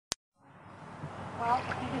Well,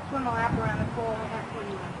 you can swim a lap around the pool. That's what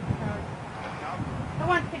you want. Who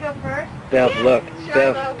wants to go first? Steph, look.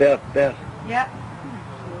 Steph. Yep.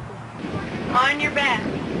 On your back.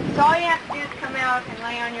 So all you have to do is come out and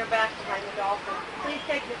lay on your back behind the dolphin. Please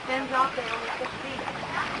take the fins off and only 6 feet.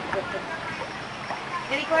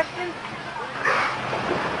 Any questions?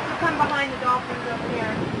 You come behind the dolphins over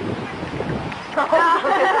here. You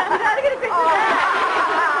gotta get a picture.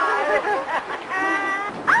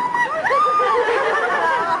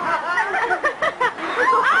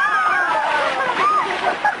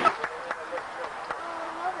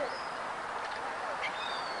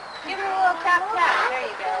 Give her a little tap tap. There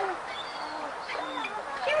you go.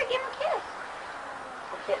 Give him a kiss.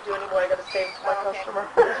 I can't do anymore. I gotta save my customer.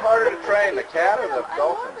 Who's harder to train, the cat or the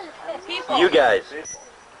dolphins? People. You guys.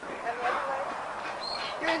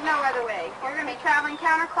 There is no other way. You're going to be traveling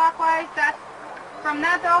counterclockwise. That's from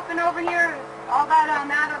that dolphin over here. All that on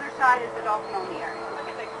that other side is the dolphin only area. Look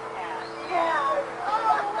at the cat. Yeah.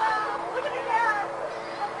 Oh, wow. Look at the cat.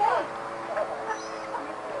 Okay.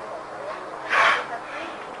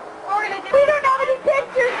 We don't have any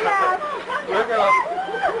pictures yet. Look at him.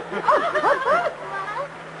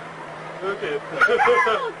 Look at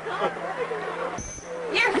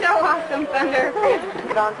You're so awesome, Thunder.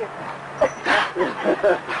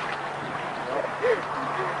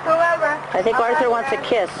 Whoever. I think Arthur wants a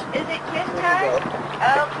kiss. Is it kiss time?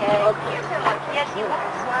 Okay. Here's a little kiss. You want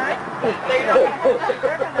to slide?